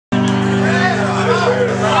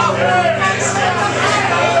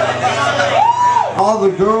all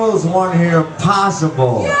the girls want to hear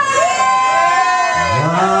Impossible. La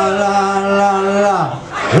la la la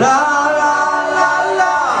la.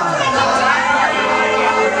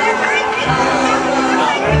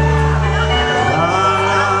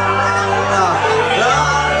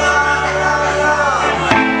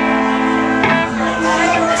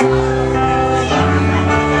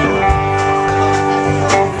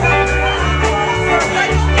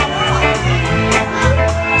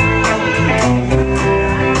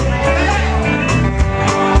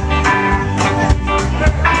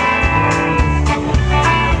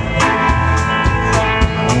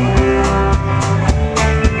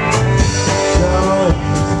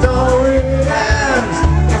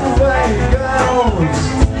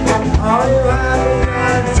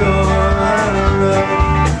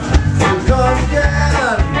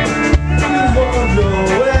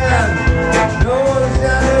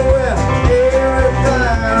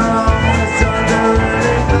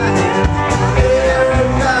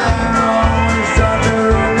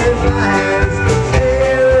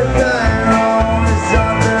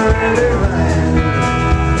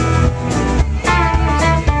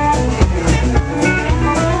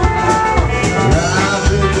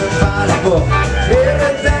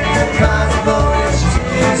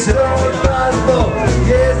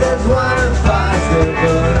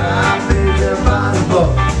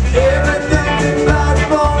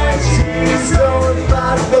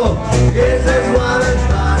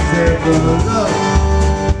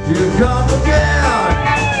 You come again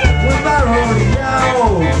with my rodeo.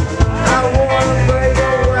 I wanna break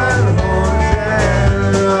around the horns.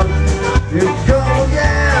 You come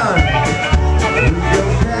again with your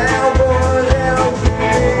cowboy that'll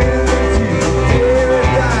give it to you. Here and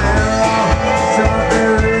there, something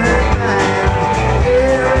really bad.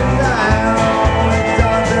 Here and there,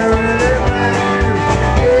 something really bad.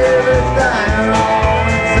 Here and there,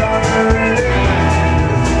 something really bad.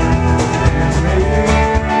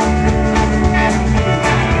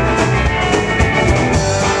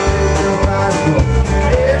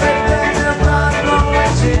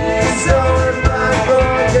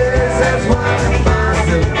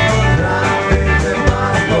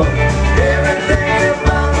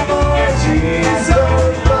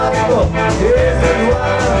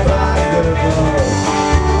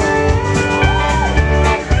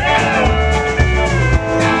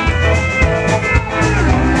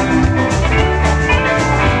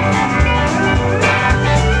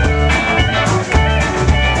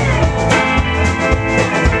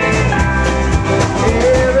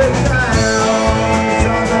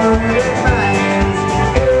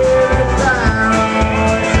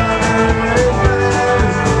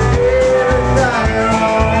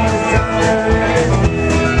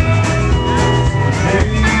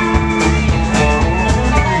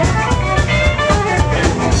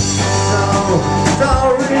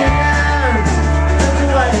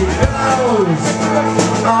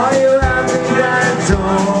 Are you happy that it's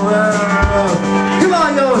over? Come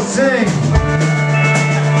on, y'all, sing.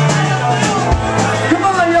 Come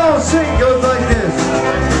on, y'all, sing. Goes like this.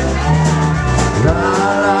 La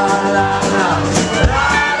la la la. La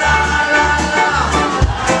la la la.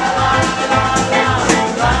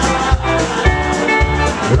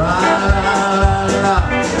 La la la la.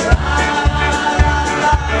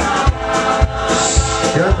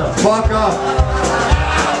 Shut the fuck up.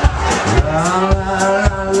 La la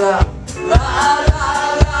la la.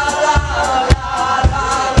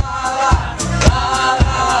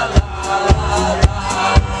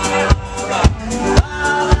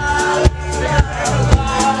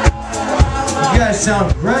 You guys sound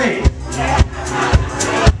great.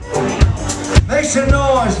 Make some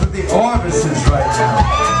noise with the Orbitsuns right now.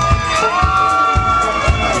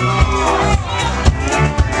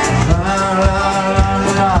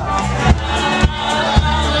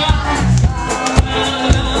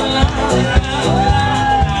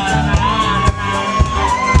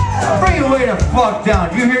 Fuck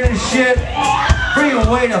down. You hear this shit? Bring it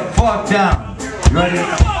way the fuck down. You ready?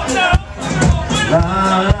 La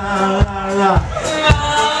la la la.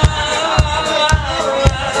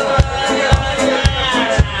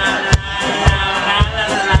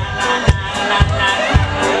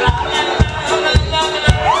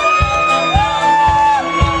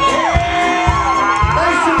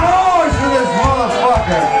 Make some noise for this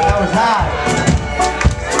motherfucker. That was hot.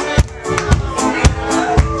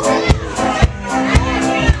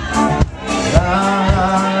 La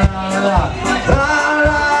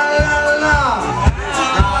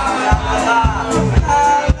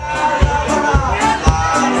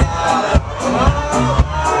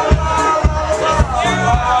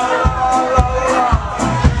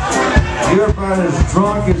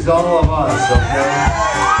all of us, okay?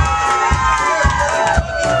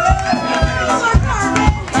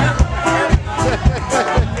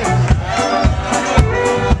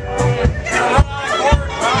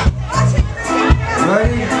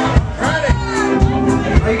 Ready?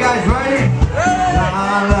 Are you guys ready? La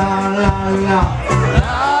la la la.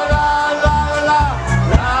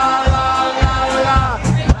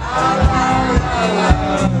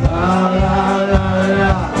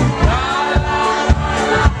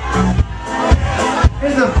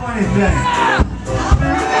 Here's the funny thing.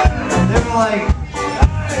 They were like,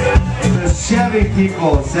 the Chevy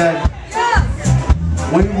people said,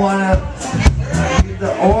 we want to get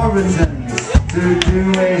the Orbitsuns to do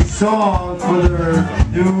a song for their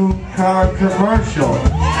new car commercial.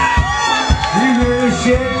 Do you hear this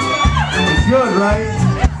shit? It's good, right?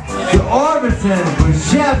 The Orbitsuns with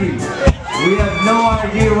Chevy. We have no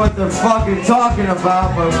idea what they're fucking talking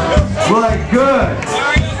about, but we're like, good.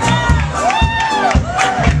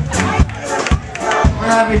 We're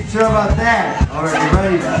not even sure about that. Alright, you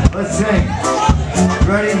ready? Let's sing.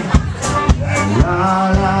 Ready? La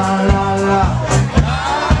la la la.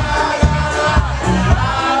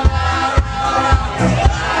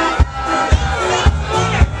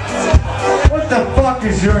 What the fuck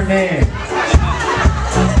is your name?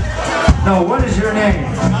 No, what is your name?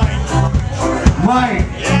 Mike.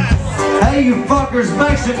 Hey, you fuckers,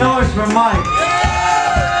 make some noise for Mike.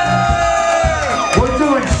 We're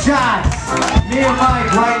doing shots. Me and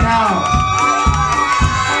Mike right now.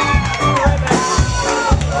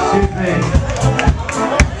 Excuse me.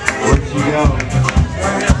 Where'd you go?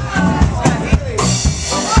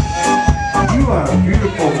 You are a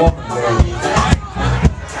beautiful woman, baby.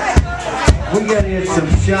 We gotta get some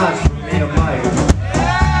shots for me and Mike.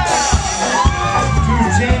 2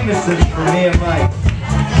 Jamesons for me and Mike.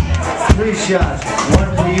 3 shots. 1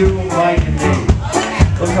 for you, Mike, and me.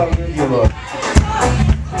 Look how good you look.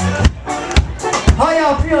 How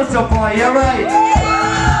y'all feeling so far? You alright?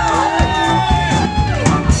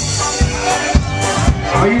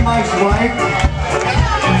 Are you Mike's wife?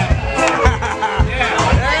 Yeah,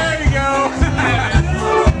 there you go.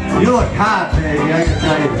 You look hot, baby, I can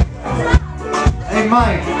tell you. Hey,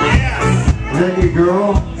 Mike. Yes. Is that your girl?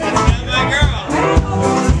 That's my girl.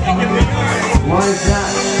 Why is that?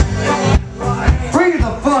 Bring it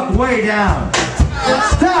the fuck way down.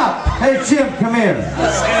 Stop! Hey, Jim, come here.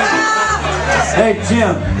 Hey,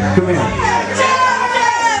 Jim, come here.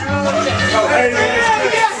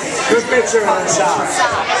 Good picture on top.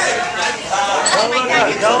 Don't look at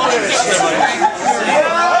it. Don't look at it.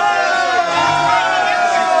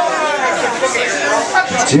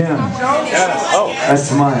 Jim. Yeah. Oh. That's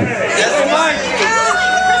Mike. That's Mike.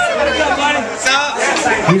 What's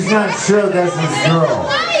up? He's not sure that's his girl.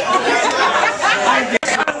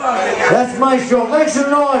 That's Maestro. Make some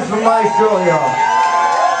noise for Maestro, y'all.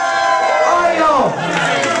 Alright, y'all.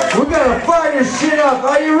 We're gonna fire this shit up.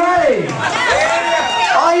 Are you ready?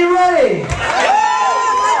 Are you ready?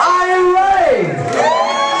 Are you ready?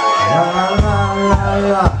 La la la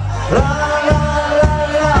la. La la la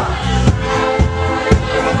la.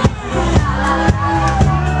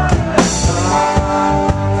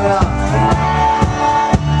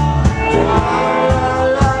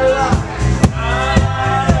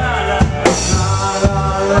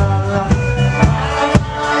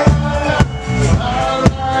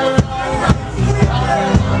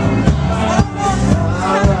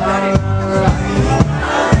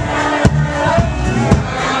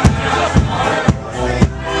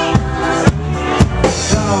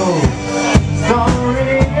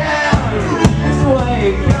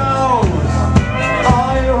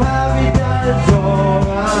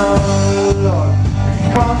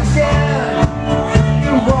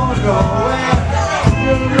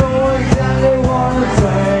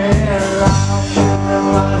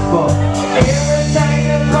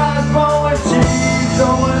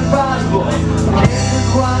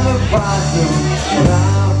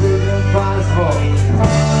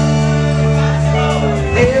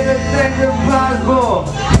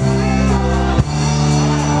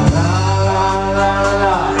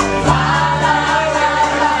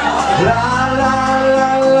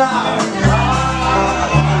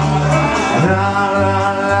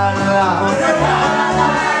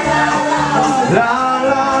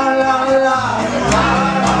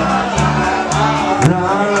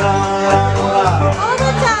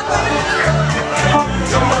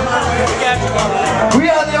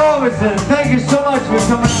 Thank you so much for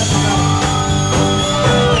coming out.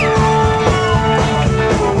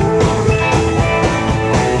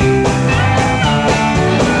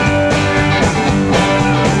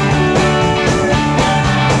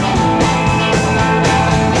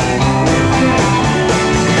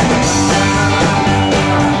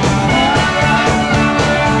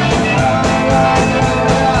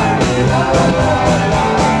 Bye.